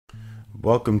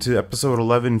Welcome to episode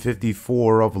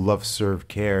 1154 of Love Serve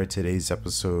Care. Today's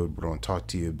episode, what I want to talk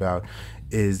to you about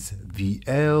is the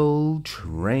L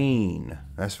train.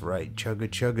 That's right, chugga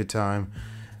chugga time.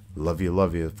 Love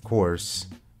you, of course.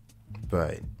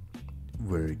 But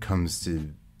where it comes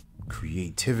to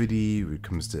creativity, when it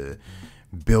comes to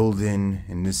building,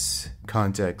 in this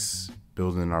context,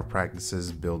 building our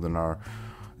practices, building our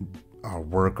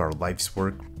work, our life's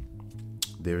work,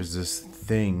 there's this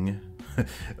thing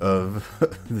of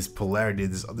this polarity,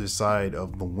 this other side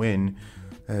of the win,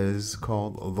 is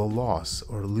called the loss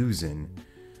or losing.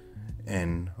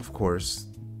 And of course,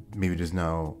 maybe there's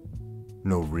no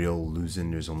real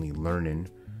losing, there's only learning.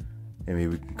 And maybe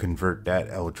we can convert that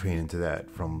L train into that,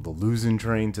 from the losing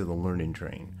train to the learning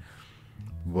train.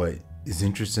 What is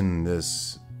interesting in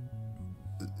this,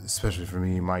 especially for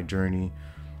me, my journey,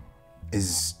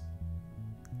 is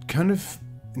kind of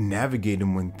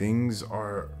navigating when things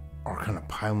are kind of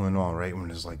piling on, right? When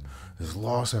there's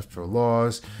loss after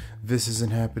loss, this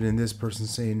isn't happening, this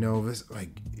person's saying no, this,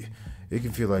 like, it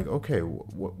can feel like, okay,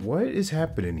 what is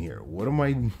happening here? What am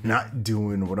I not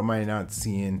doing? What am I not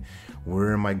seeing?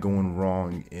 Where am I going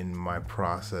wrong in my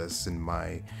process, in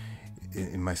my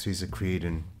space of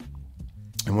creating?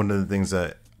 And one of the things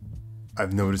that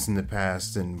I've noticed in the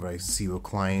past, and what I see with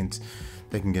clients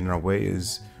that can get in our way,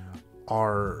 is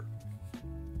our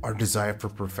desire for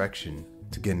perfection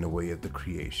to get in the way of the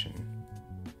creation,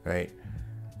 right?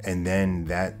 And then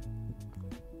that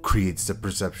creates the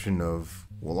perception of,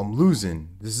 well, I'm losing.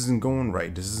 This isn't going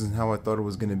right. This isn't how I thought it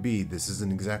was going to be. This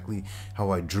isn't exactly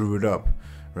how I drew it up,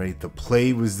 right? The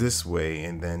play was this way,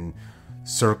 and then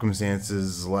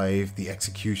circumstances, life, the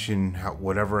execution,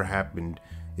 whatever happened,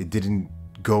 it didn't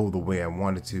go the way I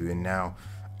wanted to, and now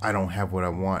I don't have what I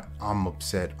want. I'm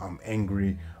upset. I'm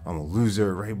angry. I'm a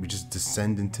loser, right? We just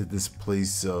descend into this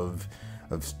place of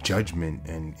judgment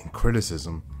and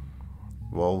criticism.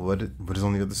 Well, what is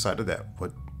on the other side of that?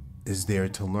 What is there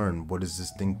to learn? What is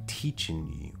this thing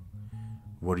teaching you?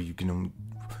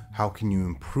 How can you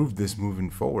improve this moving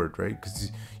forward, right? Because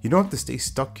you don't have to stay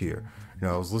stuck here.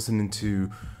 I was listening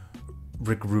to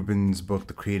Rick Rubin's book,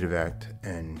 The Creative Act,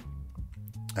 and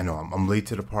I know I'm late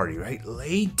to the party, right?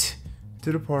 Late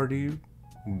to the party.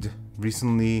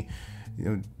 Recently,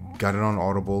 got it on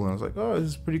Audible, and I was like, oh, this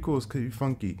is pretty cool. It's pretty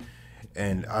funky.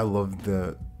 And I love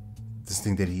this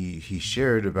thing that he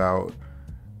shared about,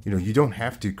 you don't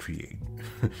have to create,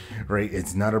 right?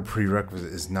 It's not a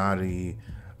prerequisite. It's not a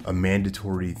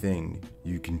mandatory thing.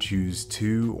 You can choose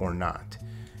to or not.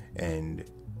 And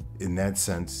in that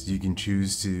sense, you can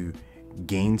choose to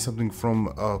gain something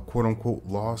from a quote unquote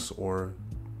loss or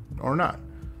not.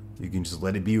 You can just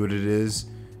let it be what it is.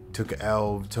 Took a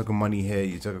L, took a money hit,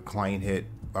 you took a client hit.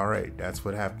 All right, that's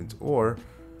what happens. Or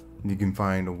you can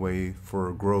find a way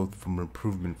for growth, for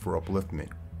improvement, for upliftment.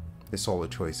 It's all a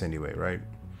choice anyway, right?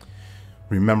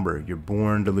 Remember, you're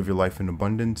born to live your life in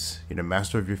abundance. You're the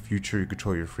master of your future. You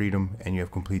control your freedom, and you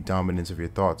have complete dominance of your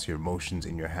thoughts, your emotions,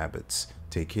 and your habits.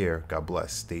 Take care. God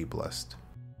bless. Stay blessed.